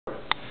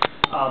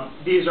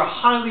These are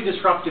highly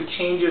disruptive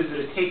changes that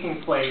are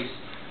taking place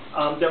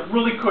that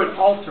really could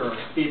alter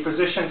the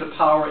positions of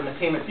power in the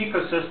payments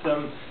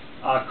ecosystem,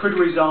 could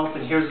result,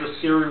 and here's the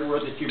scary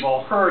word that you've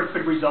all heard,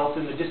 could result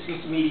in the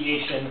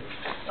disintermediation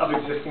of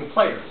existing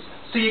players.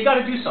 So you've got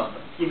to do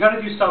something. You've got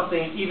to do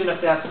something, even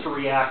if that's to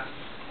react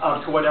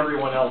to what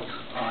everyone else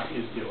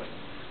is doing.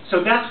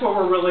 So that's what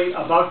we're really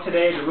about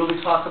today, to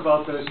really talk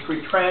about those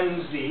three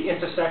trends, the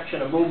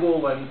intersection of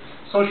mobile and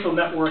social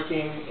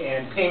networking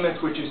and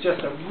payments, which is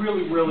just a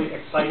really, really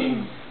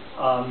exciting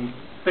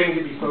thing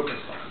to be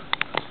focused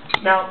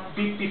on. Now,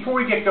 before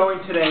we get going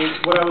today,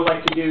 what I would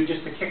like to do,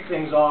 just to kick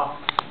things off,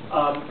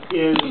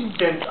 is,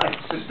 since I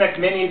suspect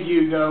many of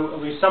you know at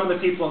least some of the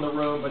people in the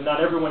room, but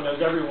not everyone knows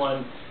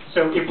everyone,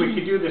 so if we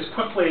could do this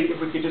quickly,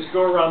 if we could just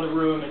go around the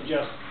room and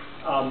just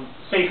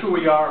say who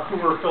we are, who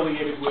we're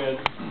affiliated with.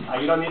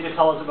 You don't need to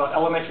tell us about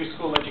elementary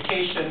school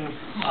education,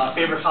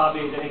 favorite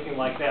hobbies, anything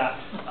like that.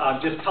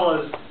 Just tell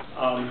us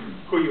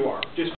who you are. Just